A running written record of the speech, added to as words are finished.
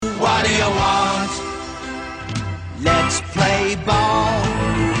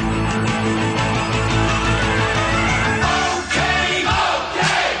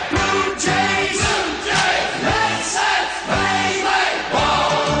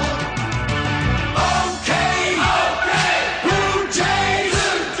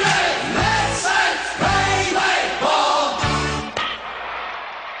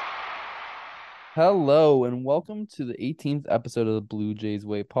Hello and welcome to the 18th episode of the Blue Jays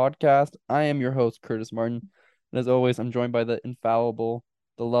Way podcast. I am your host, Curtis Martin. And as always, I'm joined by the infallible,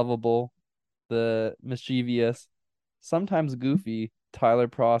 the lovable, the mischievous, sometimes goofy Tyler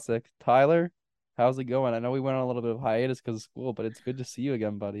Prosick. Tyler, how's it going? I know we went on a little bit of hiatus because of school, but it's good to see you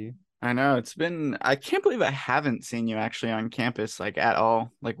again, buddy. I know I can't believe I haven't seen you actually on campus like at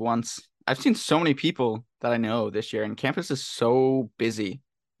all, like once. I've seen so many people that I know this year, and campus is so busy,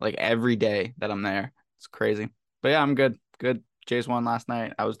 like every day that I'm there. It's crazy. But yeah, I'm good. Good. Jays won last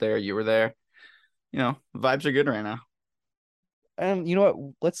night. I was there. You were there. Vibes are good right now. And you know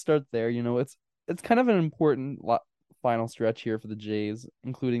what? Let's start there. It's kind of an important final stretch here for the Jays,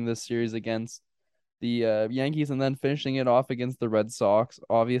 including this series against the Yankees and then finishing it off against the Red Sox.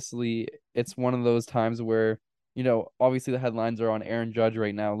 Obviously, it's one of those times where, obviously the headlines are on Aaron Judge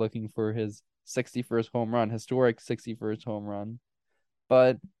right now looking for his 61st home run, historic 61st home run.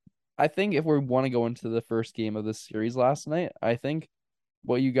 But I think if we want to go into the first game of this series last night, I think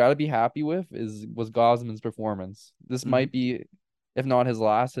what you got to be happy with was Gosman's performance. This hmm might be, if not his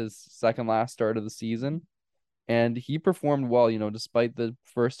second last start of the season, and he performed well, despite the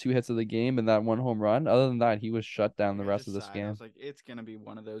first two hits of the game and that one home run. Other than that, he was shut down the I rest of just this sighed. I game. was like, it's gonna be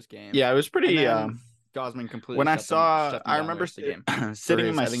one of those games. Yeah, it was And pretty. then Gosman completely When I shut them I down the remember rest of the game. For sitting in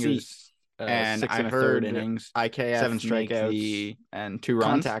his, my I think it seat was and six I and a third heard innings, IKF seven make strikeouts, the and 2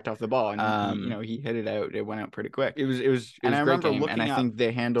 runs. contact off the ball, and He hit it out. It went out pretty quick. it And was I a great remember game. And I looking up, think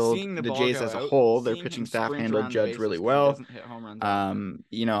they handled seeing the the ball Jays go as a out, whole. Their seeing pitching him staff sprint handled around the Judge bases really because he well. doesn't hit home runs often.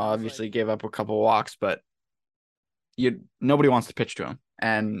 I was Obviously like, gave up a couple walks, but nobody wants to pitch to him,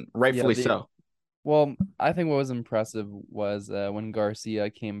 and Yeah, rightfully the so. well, I think what was impressive was when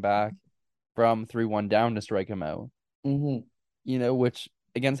Garcia came back from 3-1 down to strike him out. hmm Which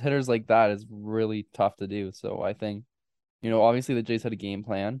against hitters like that is really tough to do. So I think, obviously the Jays had a game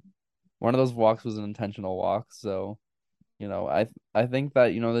plan. One of those walks was an intentional walk. So, I think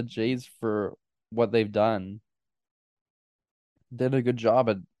that, the Jays for what they've done did a good job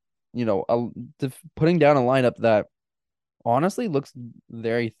at, putting down a lineup that honestly looks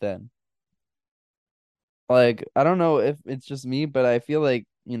very thin. Like, I don't know if it's just me, but I feel like,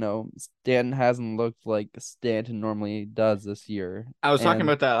 Stanton hasn't looked like Stanton normally does this year. I was talking And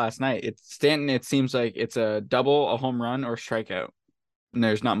about that last night. It's Stanton. It seems like it's a double, a home run, or strikeout, and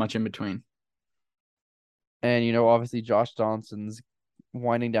there's not much in between. obviously Josh Johnson's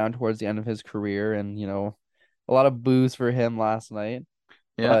winding down towards the end of his career and, a lot of boos for him last night.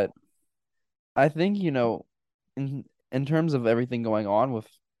 Yeah. But I think, in terms of everything going on with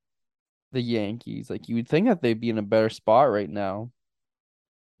the Yankees, like you would think that they'd be in a better spot right now.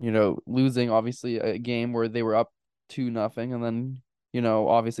 Losing obviously a game where they were up 2-0, and then,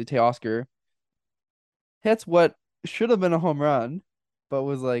 obviously Teoscar hits what should have been a home run, but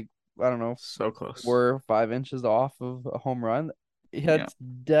was like, I don't know, So close. 4 or 5 inches off of a home run. He Yeah. hits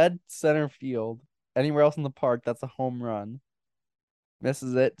dead center field. Anywhere else in the park, that's a home run.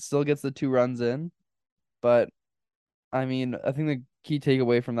 Misses it, still gets the 2 runs in. But I mean, I think the key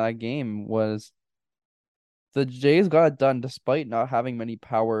takeaway from that game was the Jays got it done despite not having many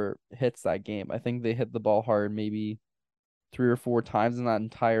power hits that game. I think they hit the ball hard maybe 3 or 4 times in that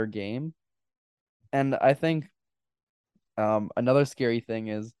entire game. And I think another scary thing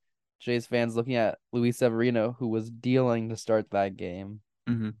is Jays fans looking at Luis Severino, who was dealing to start that game.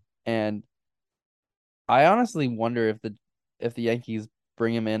 hmm And I honestly wonder if the Yankees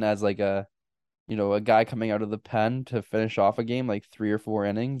bring him in as like a guy coming out of the pen to finish off a game like 3 or 4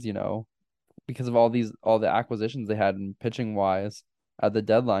 innings, because of all the acquisitions they had in pitching wise at the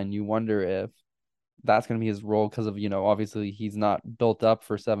deadline. You wonder if that's going to be his role because of, obviously he's not built up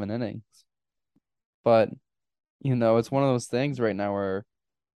for 7 innings. But, it's one of those things right now where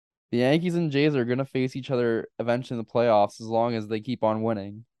the Yankees and Jays are going to face each other eventually in the playoffs as long as they keep on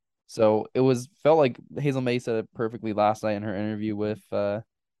winning. So it felt like Hazel May said it perfectly last night in her interview with Vladdy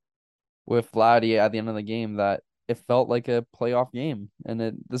at the end of the game that it felt like a playoff game,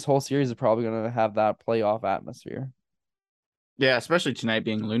 and this whole series is probably going to have that playoff atmosphere. Yeah, especially tonight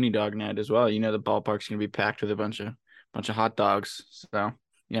being Looney Dog night as well. The ballpark's gonna be packed with a bunch of hot dogs. So,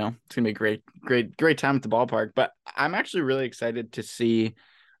 it's gonna be a great time at the ballpark. But I'm actually really excited to see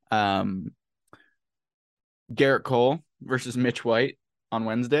um Garrett Cole versus Mitch White on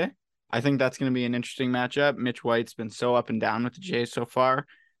Wednesday. I think that's gonna be an interesting matchup. Mitch White's been so up and down with the Jays so far.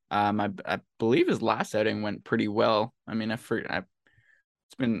 I believe his last outing went pretty well. I mean, it's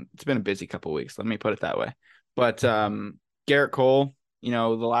been a busy couple weeks. Let me put it that way. But Garrett Cole,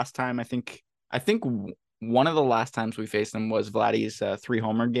 the last time I think one of the last times we faced him was Vladdy's 3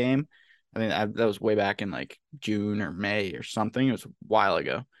 homer game. That was way back in like June or May or something. It was a while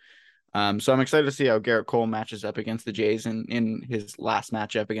ago. So I'm excited to see how Garrett Cole matches up against the Jays in his last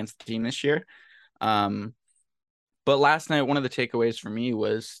matchup against the team this year. Um, but last night, one of the takeaways for me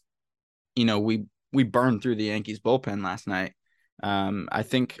was, we burned through the Yankees bullpen last night. I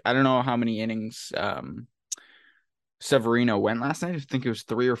don't know how many innings Severino went last night. I think it was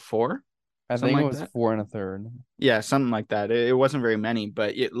 3 or 4, I something think it like was that. 4 1/3. Yeah, something like that. It wasn't very many,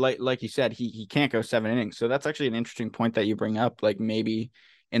 but like you said, he can't go 7 innings. So that's actually an interesting point that you bring up. Like maybe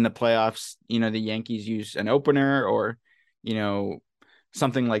in the playoffs, the Yankees use an opener or, you know,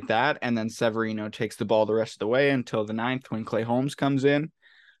 something like that, and then Severino takes the ball the rest of the way until the ninth when Clay Holmes comes in.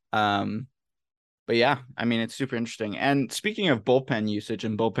 Um, but yeah, I mean it's super interesting. And speaking of bullpen usage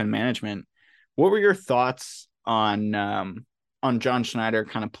and bullpen management, what were your thoughts on John Schneider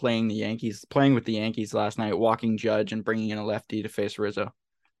kind of playing with the Yankees last night, walking Judge and bringing in a lefty to face Rizzo?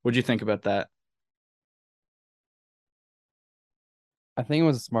 What'd you think about that? I think it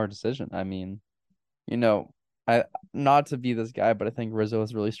was a smart decision. I mean, you know, I not to be this guy, but I think Rizzo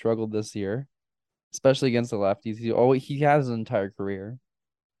has really struggled this year, especially against the lefties. He has his entire career.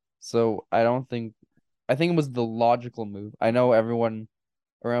 So I think it was the logical move. I know everyone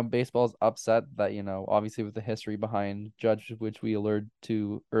around baseball is upset that, obviously with the history behind Judge, which we alluded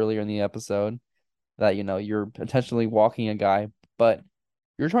to earlier in the episode, that, you're potentially walking a guy, but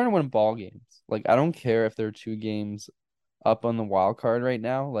you're trying to win ball games. Like, I don't care if there are 2 games up on the wild card right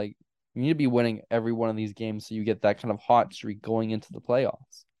now. Like, you need to be winning every one of these games so you get that kind of hot streak going into the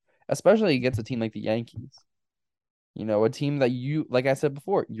playoffs, especially against a team like the Yankees. A team that like I said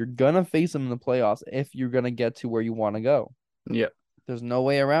before, you're gonna face them in the playoffs if you're gonna get to where you want to go. Yeah. There's no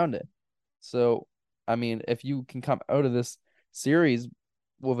way around it. So, I mean, if you can come out of this series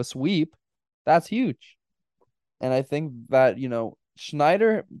with a sweep, that's huge. And I think that,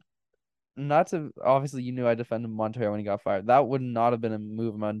 Schneider, not to obviously, I defended Montoya when he got fired. That would not have been a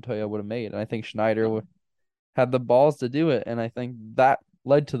move Montoya would have made. And I think Schneider had the balls to do it. And I think that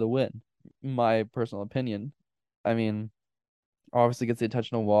led to the win, my personal opinion. I mean, obviously gets the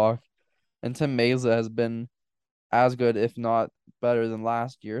intentional walk. And Tim Mesa has been as good, if not better than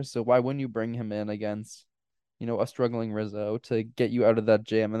last year. So why wouldn't you bring him in against, a struggling Rizzo to get you out of that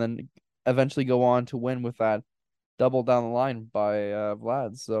jam and then eventually go on to win with that double down the line by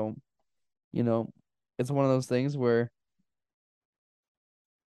Vlad. So, you know, it's one of those things where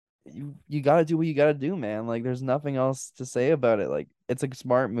you gotta do what you gotta do, man. Like there's nothing else to say about it. Like it's a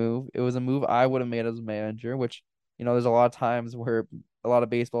smart move. It was a move I would have made as a manager, which there's a lot of times where a lot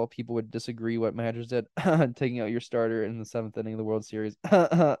of baseball people would disagree what managers did, taking out your starter in the 7th inning of the World Series.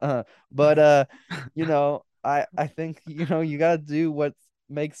 But I think you gotta do what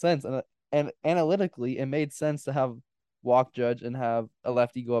makes sense, and analytically, it made sense to have walk Judge and have a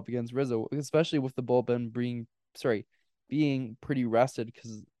lefty go up against Rizzo, especially with the bullpen being pretty rested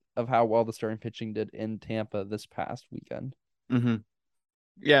because of how well the starting pitching did in Tampa this past weekend. Mm-hmm.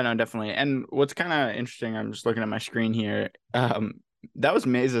 Yeah, no, definitely. And what's kind of interesting, I'm just looking at my screen here. That was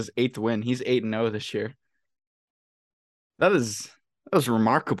Mesa's 8th win. He's 8-0 this year. That is that was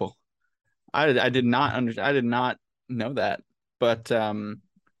remarkable. I did not know that. But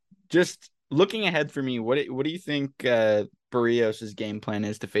just looking ahead for me, what do you think Barrios' game plan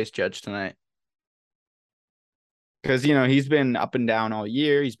is to face Judge tonight? Because he's been up and down all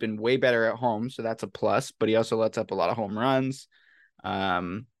year. He's been way better at home, so that's a plus. But he also lets up a lot of home runs.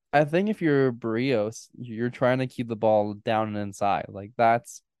 Um, I think if you're Barrios, you're trying to keep the ball down and inside. Like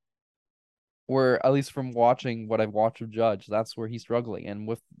that's where, at least from watching what I've watched of Judge, that's where he's struggling. And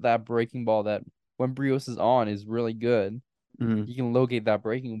with that breaking ball that when Barrios is on is really good, mhm. you can locate that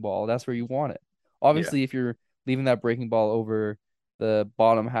breaking ball. That's where you want it. Yeah. Obviously, if you're leaving that breaking ball over the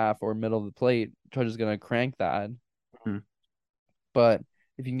bottom half or middle of the plate, Judge is gonna crank that. Mhm. But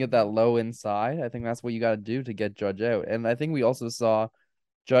if you can get that low inside, I think that's what you got to do to get Judge out. And I think we also saw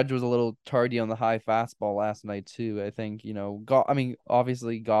Judge was a little tardy on the high fastball last night too. I think I mean,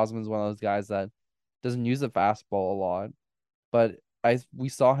 obviously Gosman's one of those guys that doesn't use the fastball a lot, but we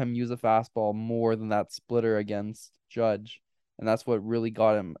saw him use a fastball more than that splitter against Judge, and that's what really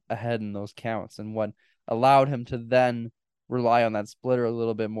got him ahead in those counts, and what allowed him to then rely on that splitter a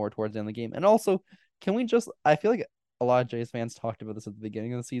little bit more towards the end of the game. And also, can we just? I feel like a lot of Jays fans talked about this at the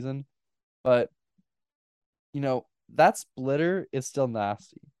beginning of the season, but that splitter is still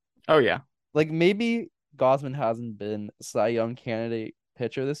nasty. Oh yeah. Like maybe Gosman hasn't been Cy Young candidate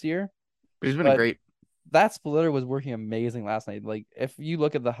pitcher this year, But he's been but great. that splitter was working amazing last night. Like if you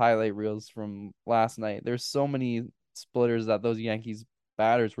look at the highlight reels from last night, there's so many splitters that those Yankees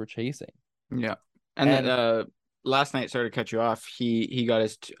batters were chasing. Yeah. And And last night, sorry to cut you off. He got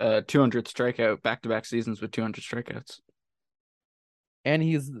his 200th strikeout, back-to-back seasons with 200 strikeouts. And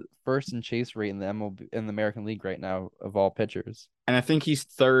he's first in chase rate in the MLB in the American League right now of all pitchers. And I think he's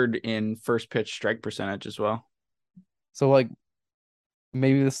third in first pitch strike percentage as well. So like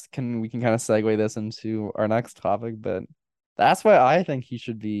maybe we can kind of segue this into our next topic, but that's why I think he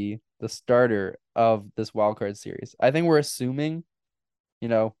should be the starter of this wild card series. I think we're assuming, you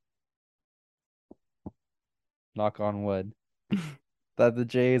know, knock on wood, that the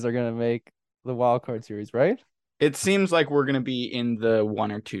Jays are gonna make the wild card series, right? It seems like we're going to be in the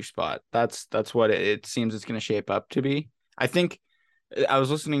 1 or 2 spot. That's what it seems it's going to shape up to be. I think I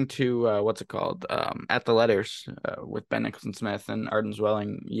was listening to what's it called? At the Letters with Ben Nicholson Smith and Arden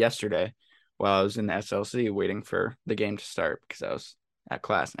Zwelling yesterday while I was in the SLC waiting for the game to start because I was at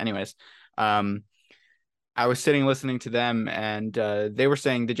class. Anyways, I was sitting listening to them and they were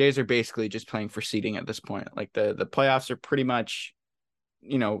saying the Jays are basically just playing for seeding at this point. Like the playoffs are pretty much,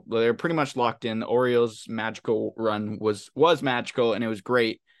 they're pretty much locked in. The Orioles' magical run was magical and it was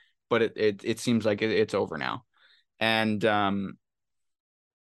great, but it seems like it's over now. And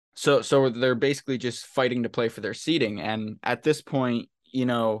so they're basically just fighting to play for their seeding. And at this point,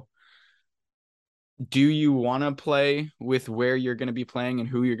 do you want to play with where you're going to be playing and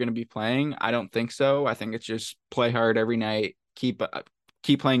who you're going to be playing? I don't think so. I think it's just play hard every night, keep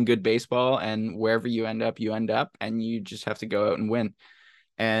playing good baseball, and wherever you end up, and you just have to go out and win.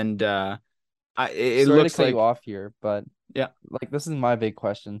 And it Sorry to looks cut like you off here, but yeah, like this is my big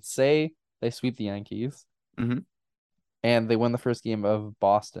question. Say they sweep the Yankees mm-hmm. and they win the first game of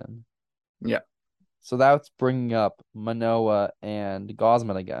Boston. Yeah. So that's bringing up Manoah and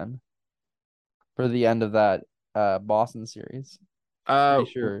Gosman again for the end of that Boston series.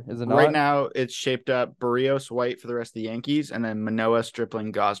 Pretty sure, is it Right not? now it's shaped up Barrios White for the rest of the Yankees, and then Manoah,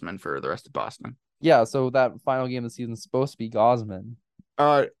 Stripling, Gosman for the rest of Boston. Yeah, so that final game of the season is supposed to be Gosman.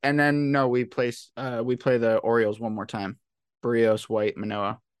 And then no, we play the Orioles one more time. Barrios, White,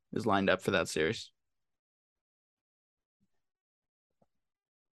 Manoah is lined up for that series.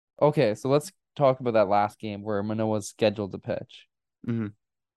 Okay, so let's talk about that last game where Manoah's scheduled to pitch. Mm-hmm.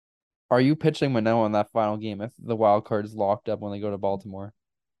 Are you pitching Manoah in that final game if the wild card is locked up when they go to Baltimore?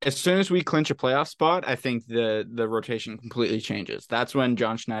 As soon as we clinch a playoff spot, I think the rotation completely changes. That's when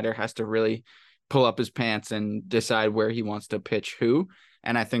John Schneider has to really pull up his pants and decide where he wants to pitch who.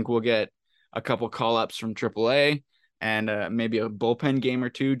 And I think we'll get a couple call ups from AAA and maybe a bullpen game or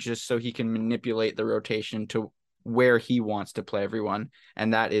two just so he can manipulate the rotation to where he wants to play everyone.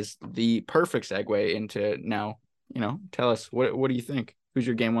 And that is the perfect segue into now, tell us what do you think? Who's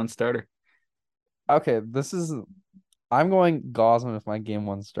your game one starter? Okay, I'm going Gosman with my game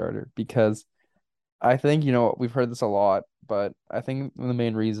one starter because I think, we've heard this a lot, but I think the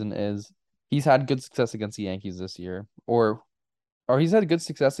main reason is he's had good success against the Yankees this year, or he's had good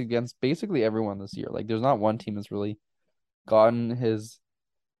success against basically everyone this year. Like there's not one team that's really gotten his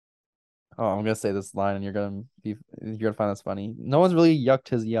I'm gonna say this line and you're gonna find this funny. No one's really yucked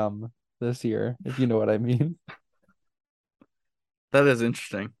his yum this year, if you know what I mean. That is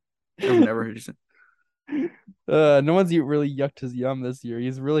interesting. I've never heard you say. No one's really yucked his yum this year.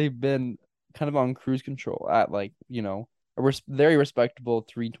 He's really been kind of on cruise control at like, a very respectable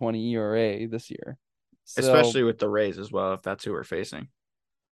 3.20 ERA this year. So Especially with the Rays as well, if that's who we're facing.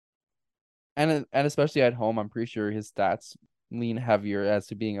 and especially at home, I'm pretty sure his stats lean heavier as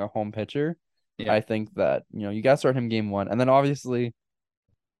to being a home pitcher. Yeah. I think that, you gotta start him game one. And then obviously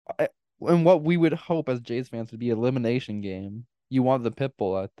and what we would hope as Jays fans would be elimination game. You want the pit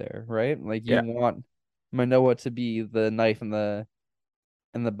bull out there, right? Like you Yeah. want Manoah to be the knife in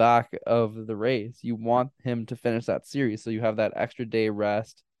the back of the race. You want him to finish that series so you have that extra day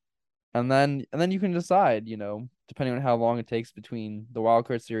rest. And then you can decide, depending on how long it takes between the wild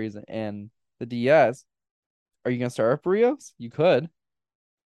card series and the DS, are you gonna start with Barrios? You could.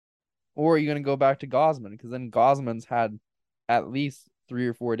 Or are you gonna go back to Gosman? Because then Gosman's had at least 3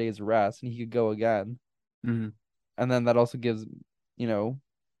 or 4 days of rest and he could go again. Mm-hmm. And then that also gives,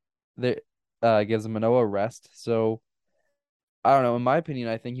 the gives Manoah rest. So I don't know. In my opinion,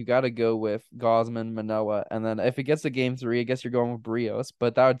 I think you got to go with Gosman, Manoah, and then if it gets to game three, I guess you're going with Brios.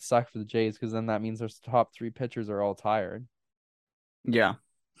 But that would suck for the Jays because then that means their top three pitchers are all tired. Yeah.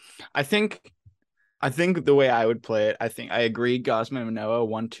 I think the way I would play it, I think I agree Gosman and Manoah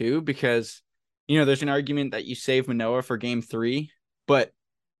 1-2 because there's an argument that you save Manoah for game 3, but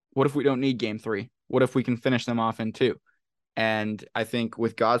what if we don't need game 3? What if we can finish them off in 2? And I think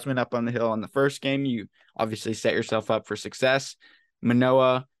with Gosman up on the hill on the first game, you obviously set yourself up for success.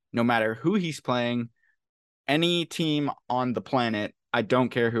 Manoah, no matter who he's playing, any team on the planet, I don't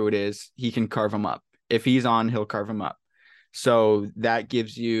care who it is, he can carve him up. If he's on, he'll carve him up. So that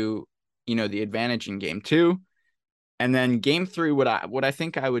gives you, the advantage in game 2. And then game 3, what I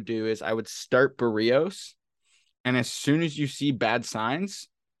think I would do is I would start Barrios, and as soon as you see bad signs,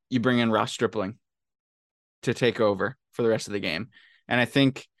 you bring in Ross Stripling to take over for the rest of the game. And I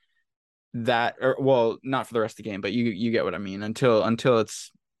think that, or well, not for the rest of the game, but you get what I mean. Until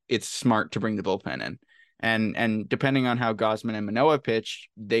it's smart to bring the bullpen in. And depending on how Gosman and Manoah pitch,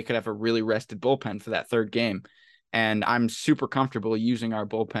 they could have a really rested bullpen for that third game. And I'm super comfortable using our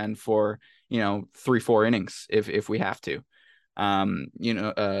bullpen for, 3-4 innings if we have to.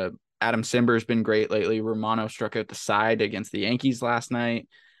 Adam Simber has been great lately. Romano struck out the side against the Yankees last night.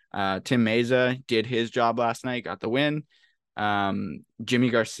 Tim Meza did his job last night, got the win. Jimmy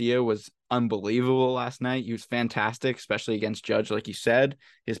Garcia was unbelievable last night. He was fantastic, especially against Judge, like you said.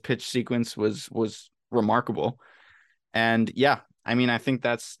 His pitch sequence was remarkable. And yeah, I mean, I think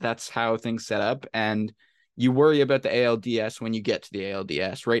that's how things set up. And you worry about the ALDS when you get to the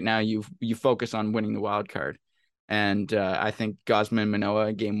ALDS. Right now, you focus on winning the wild card. And I think Gosman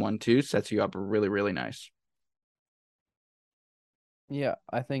Manoah game 1-2 sets you up really, really nice. Yeah,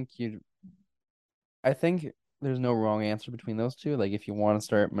 I think there's no wrong answer between those two. Like if you want to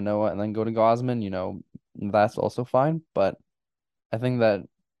start Manoah and then go to Gosman, that's also fine. But I think that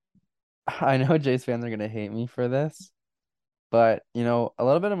I know Jays fans are gonna hate me for this, but a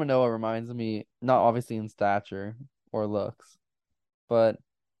little bit of Manoah reminds me, not obviously in stature or looks, but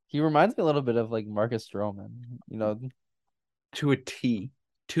he reminds me a little bit of like Marcus Stroman. To a T.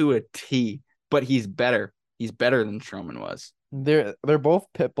 To a T. But he's better. He's better than Stroman was. They're both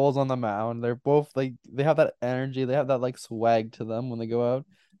pit bulls on the mound. They're both like they have that energy. They have that like swag to them when they go out.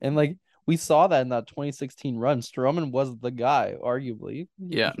 And like we saw that in that 2016 run. Stroman was the guy, arguably.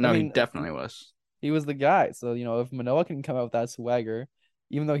 Yeah, I no, he mean, definitely was. he was the guy. So, if Manoah can come out with that swagger,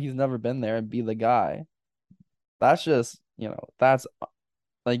 even though he's never been there and be the guy, that's just, that's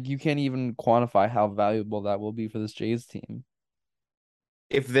like you can't even quantify how valuable that will be for this Jays team.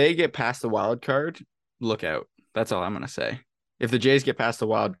 If they get past the wild card, look out. That's all I'm gonna say. If the Jays get past the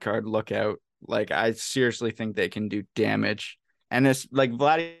wild card, look out. Like I seriously think they can do damage. And this like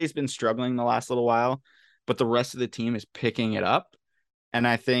Vladdy's been struggling the last little while, but the rest of the team is picking it up. And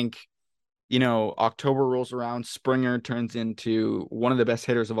I think, October rolls around, Springer turns into one of the best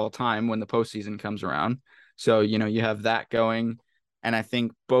hitters of all time when the postseason comes around. So, you have that going. And I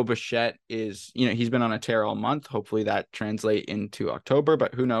think Bo Bichette is, he's been on a tear all month. Hopefully that translate into October,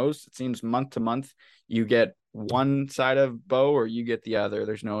 but who knows? It seems month to month you get one side of Bo or you get the other.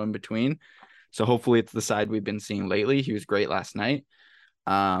 There's no in between. So hopefully it's the side we've been seeing lately. He was great last night.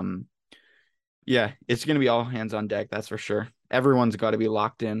 Yeah, it's going to be all hands on deck. That's for sure. Everyone's got to be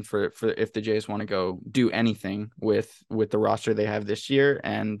locked in for if the Jays want to go do anything with the roster they have this year.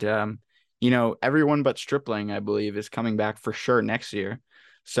 And, everyone but Stripling, I believe, is coming back for sure next year.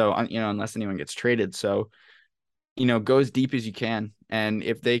 So, unless anyone gets traded. So, go as deep as you can. And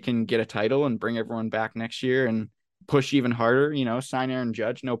if they can get a title and bring everyone back next year and push even harder, sign Aaron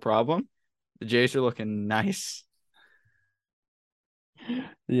Judge, no problem. The Jays are looking nice.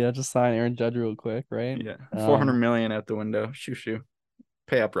 Yeah, just sign Aaron Judge real quick, right? Yeah. 400 million out the window. Shoo.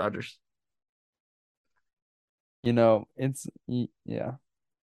 Pay up, Rogers. It's yeah.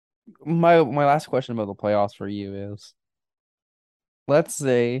 My last question about the playoffs for you is, let's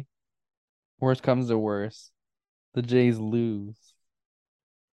say worst comes to worst, the Jays lose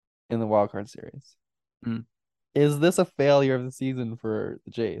in the wild card series. Mm. Is this a failure of the season for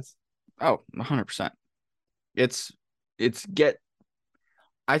the Jays? Oh, 100%.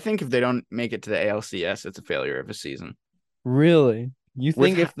 I think if they don't make it to the ALCS, it's a failure of a season. Really? You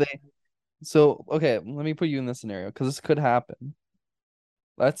think With okay, let me put you in this scenario because this could happen.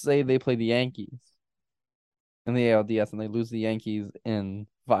 Let's say they play the Yankees in the ALDS and they lose the Yankees in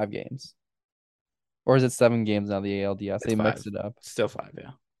 5 games. Or is it 7 games now, the ALDS? They mixed it up. Still 5,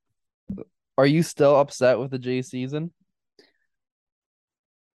 yeah. Are you still upset with the Jays season?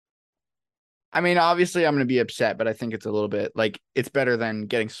 I mean, obviously I'm going to be upset, but I think it's a little bit like it's better than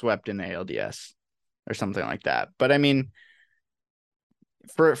getting swept in the ALDS or something like that. But I mean,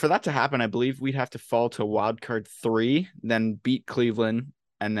 for that to happen, I believe we'd have to fall to wild card 3, then beat Cleveland,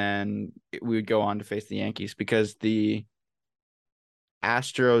 and then we would go on to face the Yankees because the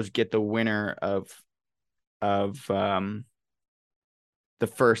Astros get the winner of the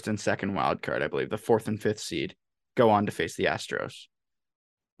first and second wild card, I believe, the 4th and 5th seed go on to face the Astros.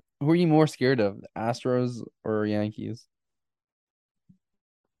 Who are you more scared of, Astros or Yankees?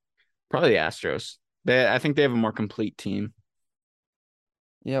 Probably the Astros. I think they have a more complete team.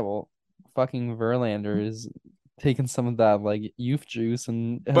 Yeah, well, fucking Verlander is taking some of that like youth juice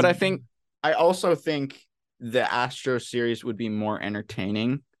and But I also think the Astros series would be more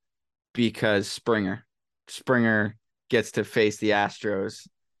entertaining because Springer gets to face the Astros,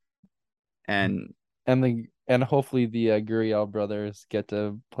 and And hopefully the Gurriel brothers get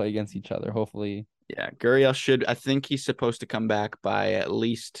to play against each other. Hopefully, yeah, Gurriel should. I think he's supposed to come back by at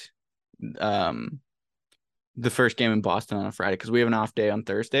least um the first game in Boston on a Friday because we have an off day on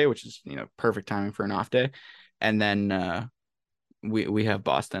Thursday, which is perfect timing for an off day, and then we have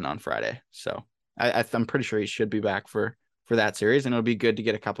Boston on Friday. So I'm pretty sure he should be back for that series, and it'll be good to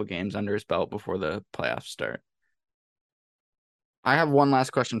get a couple games under his belt before the playoffs start. I have one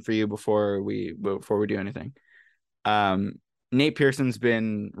last question for you before we do anything. Um, Nate Pearson's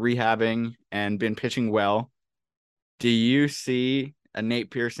been rehabbing and been pitching well. Do you see a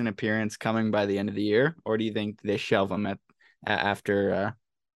Nate Pearson appearance coming by the end of the year, or do you think they shelve him after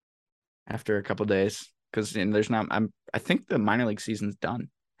a couple days? Because there's not. I think the minor league season's done.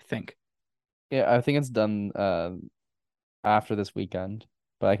 I think. yeah, I think it's done after this weekend,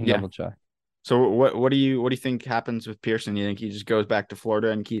 but I can Yeah. double check. So what do you think happens with Pearson? You think he just goes back to Florida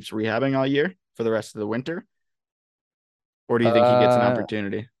and keeps rehabbing all year for the rest of the winter, or do you think he gets an Uh,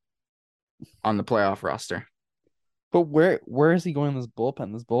 opportunity on the playoff roster? but where is he going in this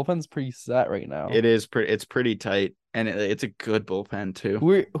bullpen? This bullpen's pretty set right now. It's pretty tight, and it's a good bullpen too.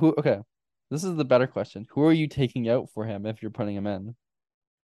 Who okay. This is the better question. Who are you taking out for him if you're putting him in?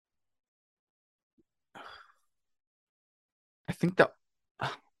 I think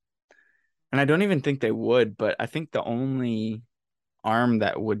and I don't even think they would, but I think the only arm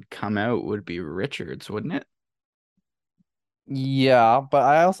that would come out would be Richards, wouldn't it? Yeah, but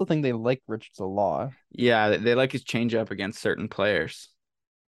I also think they like Richards a lot. Yeah, they like his changeup against certain players.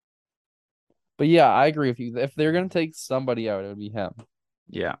 But yeah, I agree with you. If they're gonna take somebody out, it would be him.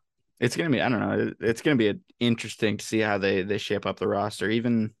 Yeah. It's gonna be, I don't know, it's gonna be interesting to see how they shape up the roster.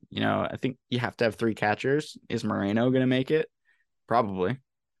 Even, I think you have to have three catchers. Is Moreno gonna make it? Probably. It's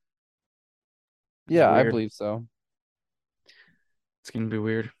Yeah, I weird. believe so. It's gonna be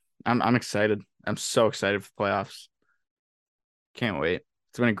weird. I'm excited. I'm so excited for playoffs. Can't wait.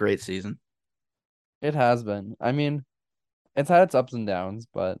 It's been a great season. It has been. I mean, it's had its ups and downs,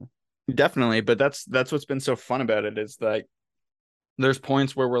 but Definitely, but that's what's been so fun about it is like there's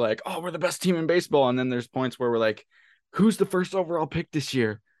points where we're like, oh, we're the best team in baseball, and then there's points where we're like, who's the first overall pick this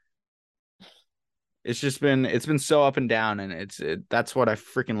year? It's been so up and down, and that's what I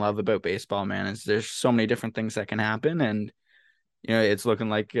freaking love about baseball, man. Is there's so many different things that can happen, and it's looking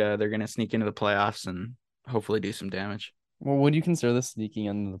like they're gonna sneak into the playoffs and hopefully do some damage. well, would you consider this sneaking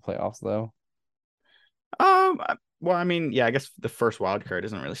into the playoffs though? Well, I mean, yeah, I guess the first wild card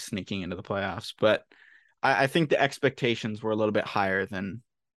isn't really sneaking into the playoffs, but I think the expectations were a little bit higher than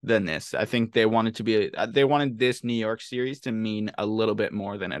this. I think they wanted this New York series to mean a little bit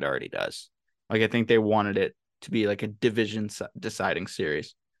more than it already does. Like I think they wanted it to be like a division deciding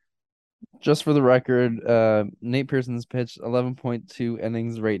series. Just for the record, Nate Pearson's pitched 11.2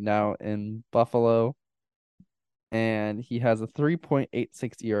 innings right now in Buffalo, and he has a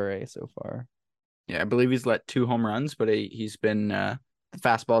 3.86 ERA so far. Yeah, I believe he's let 2 home runs, but he's been the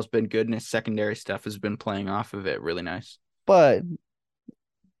fastball's been good, and his secondary stuff has been playing off of it really nice. But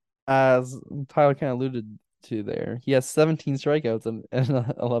as Tyler kind of alluded to there, he has 17 strikeouts and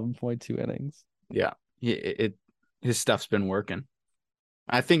 11.2 innings. Yeah, his stuff's been working.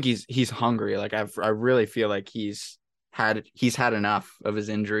 I think he's hungry. Like I really feel like he's had enough of his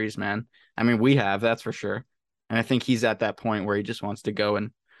injuries, man. I mean, we have, that's for sure. And I think he's at that point where he just wants to go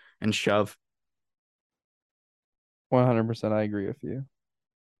and shove. 100%, I agree with you.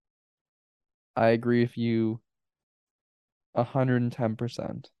 I agree with you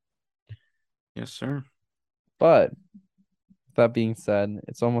 110%. Yes, sir. But that being said,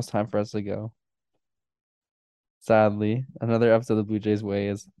 it's almost time for us to go. Sadly, another episode of the Blue Jays Way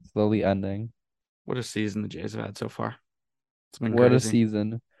is slowly ending. What a season the Jays have had so far. It's been What a crazy.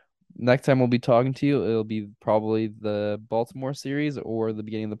 season. Next time we'll be talking to you, it'll be probably the Baltimore series or the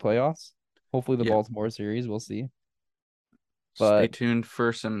beginning of the playoffs. Hopefully the Yeah. Baltimore series, we'll see. Stay But tuned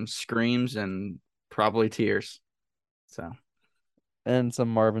for some screams and probably tears. So and some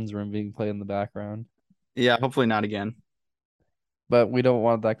Marvin's Room being played in the background. yeah, hopefully not again. But we don't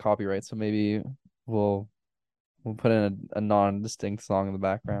want that copyright, so maybe we'll put in a non-distinct song in the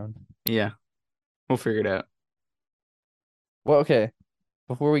background. Yeah, we'll figure it out. Well, okay.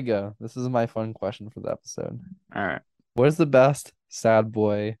 Before we go, this is my fun question for the episode. All right. What is the best sad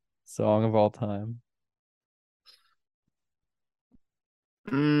boy song of all time?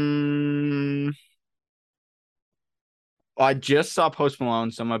 Mm, I just saw Post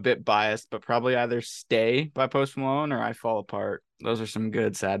Malone, so I'm a bit biased, but probably either Stay by Post Malone or I Fall Apart. Those are some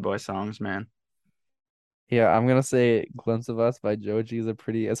good sad boy songs, man. Yeah, I'm gonna say Glimpse of Us by Joji is a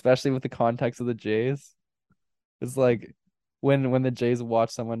pretty, especially with the context of the Jays. It's like when the Jays watch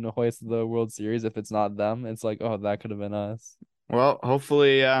someone hoist the World Series, if it's not them, it's like, oh, that could have been us. Well,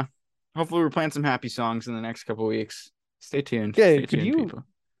 hopefully we're playing some happy songs in the next couple weeks. Stay tuned. Okay, Stay tuned, people.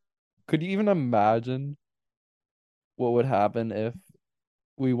 could you even imagine what would happen if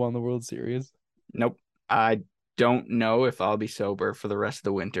we won the World Series? Nope. I don't know if I'll be sober for the rest of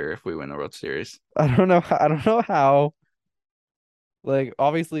the winter if we win the World Series. I don't know. I don't know how. Like,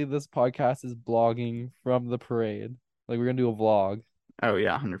 obviously, this podcast is blogging from the parade. Like, we're gonna do a vlog, Oh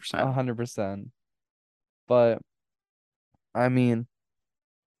yeah, 100%. 100%. But I mean,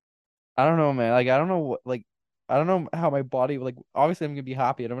 I don't know, man. Like, I don't know what, like, I don't know how my body, like, obviously, I'm gonna be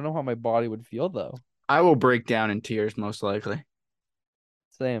happy. I don't know how my body would feel though. I will break down in tears most likely.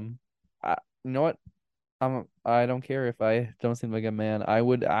 Same. You know what? I don't care if I don't seem like a man. I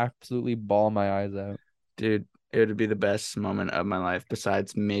would absolutely bawl my eyes out. Dude, it would be the best moment of my life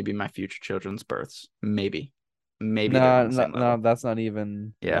besides maybe my future children's births. Maybe. Maybe they're Nah, on the no, same no, level. that's not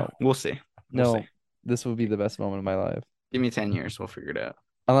even Yeah, no, we'll see. We'll see. no. This would be the best moment of my life. Give me 10 years, we'll figure it out.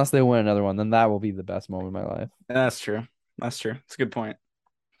 Unless they win another one, then that will be the best moment of my life. That's true. That's true. It's a good point.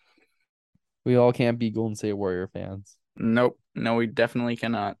 We all can't be Golden State Warrior fans. Nope. No, we definitely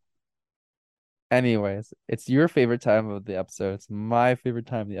cannot. Anyways, it's your favorite time of the episode. It's my favorite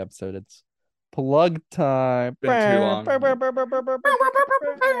time of the episode. It's plug time. Been too long.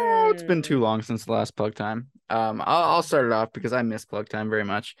 It's been too long since the last plug time. I'll start it off because I miss plug time very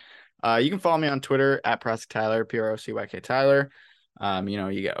much. You can follow me on Twitter at Procyk Tyler, PROCYK Tyler.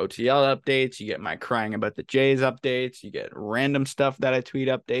 You get OTL updates, you get my crying about the Jays updates, you get random stuff that I tweet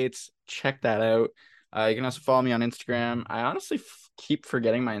updates. Check that out. You can also follow me on Instagram. I honestly keep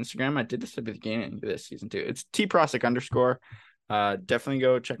forgetting my Instagram. I did this at the beginning of this season too. It's tprocyk_. Definitely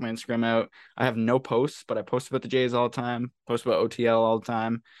go check my Instagram out. I have no posts, but I post about the Jays all the time, post about OTL all the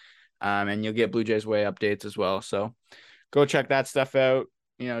time. And you'll get Blue Jays Way updates as well. So go check that stuff out.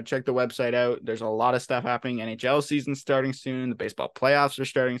 Check the website out. There's a lot of stuff happening. NHL season's starting soon. The baseball playoffs are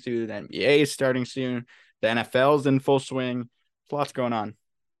starting soon. The NBA is starting soon. The NFL's in full swing. There's lots going on.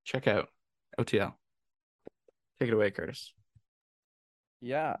 Check out OTL. Take it away, Curtis.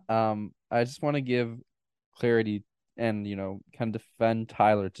 Yeah. I just want to give clarity and kind of defend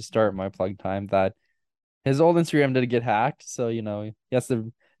Tyler to start my plug time that his old Instagram did get hacked, so he has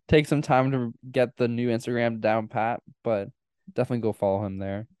to take some time to get the new Instagram down pat, but definitely go follow him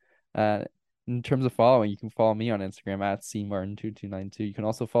there. In terms of following, you can follow me on Instagram at cmartin2292. You can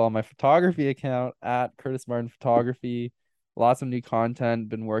also follow my photography account at Curtis Martin Photography. Lots of new content.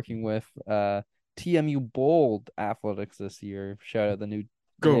 Been working with TMU Bold Athletics this year. Shout out the new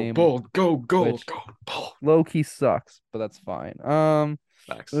Go name, Bold, go Gold, which go Bold. low key sucks, but that's fine.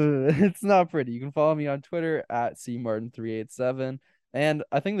 Facts. It's not pretty. You can follow me on Twitter at cmartin387. And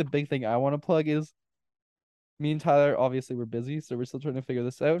I think the big thing I want to plug is me and Tyler, obviously we're busy, so we're still trying to figure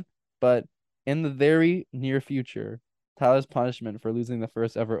this out. But in the very near future, Tyler's punishment for losing the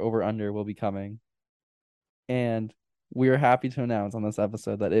first ever over under will be coming. And we are happy to announce on this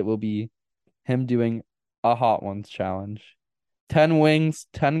episode that it will be him doing a Hot Ones challenge. 10 wings,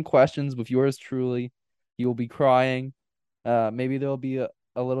 10 questions with yours truly. He will be crying. Maybe there'll be a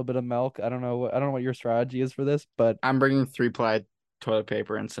little bit of milk. I don't know. I don't know what your strategy is for this, but I'm bringing 3-ply toilet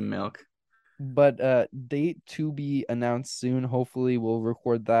paper and some milk. Date to be announced soon. Hopefully we'll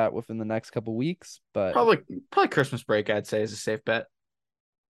record that within the next couple weeks. But probably Christmas break, I'd say, is a safe bet.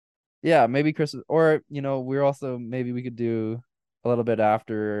 Yeah, maybe Christmas, or we're also maybe we could do a little bit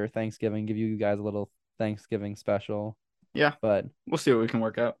after Thanksgiving, give you guys a little Thanksgiving special. Yeah, but we'll see what we can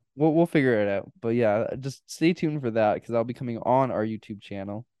work out. We'll figure it out. But yeah, just stay tuned for that because I'll be coming on our YouTube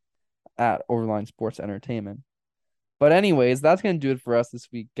channel at Overline Sports Entertainment. But anyways, that's gonna do it for us this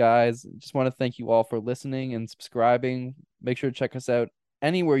week, guys. Just want to thank you all for listening and subscribing. Make sure to check us out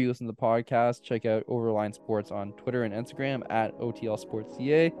anywhere you listen to the podcast. Check out Overline Sports on Twitter and Instagram at OTL Sports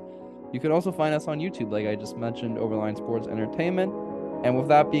CA. You can also find us on YouTube, like I just mentioned, Overline Sports Entertainment. And with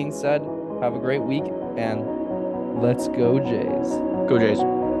that being said, have a great week and let's go Jays. Go Jays.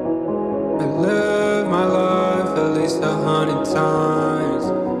 I live my life at least 100 times.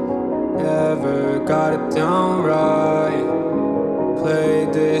 Never got it down right.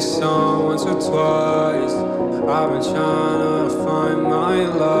 Played this song once or twice. I've been trying to find my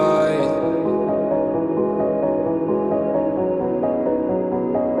light.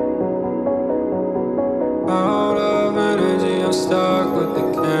 Out of energy, I'm stuck with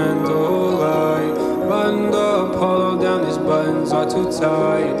the candlelight. Buttoned up, hollow down, these buttons are too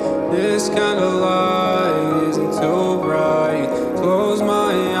tight. This candlelight isn't too bright. Close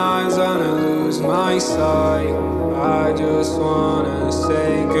my eyes and I lose my sight. I just wanna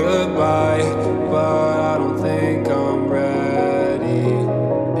say goodbye, but I don't think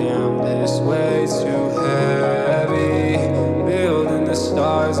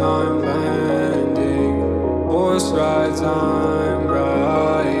stars I'm landing, horse rides I'm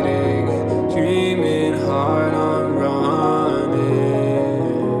riding, dreaming hard I'm running.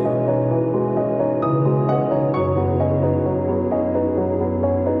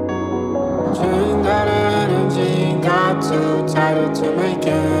 Drained out of energy, got too tired to make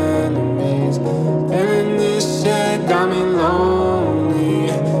enemies. Feeling this shit got me lonely.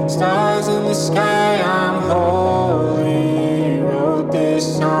 Stars in the sky, I'm holy. Wrote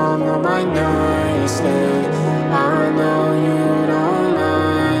this song on my nightstand. I know you don't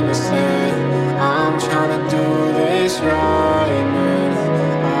understand. I'm trying to do this right, man.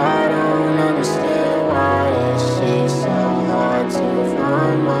 I don't understand why this shit's so hard to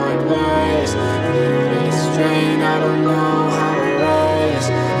find my place. Feeling strained, I don't know how to race.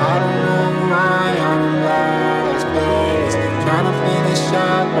 I don't know why I'm in last place. Trying to finish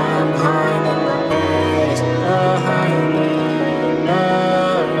up, I'm behind in my pace. Behind me,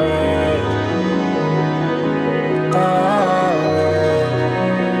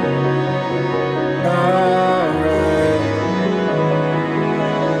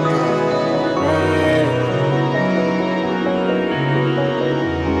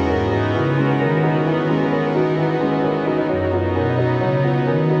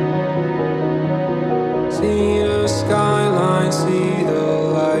 see the skyline, see the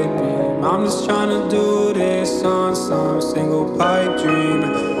light beam. I'm just trying to do this on some single pipe dream.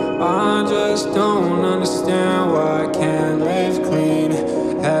 I just don't understand why I can't live clean.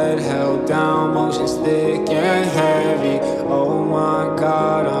 Head held down, motions thick and heavy. Oh my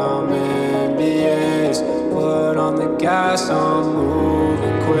god, I'm envious. Foot on the gas, I'm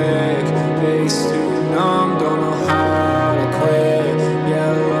moving quick. Face too numb, don't know how to quit.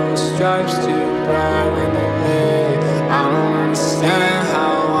 Yellow stripes too bright when they lit. I don't understand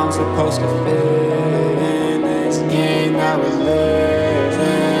how I'm supposed to fit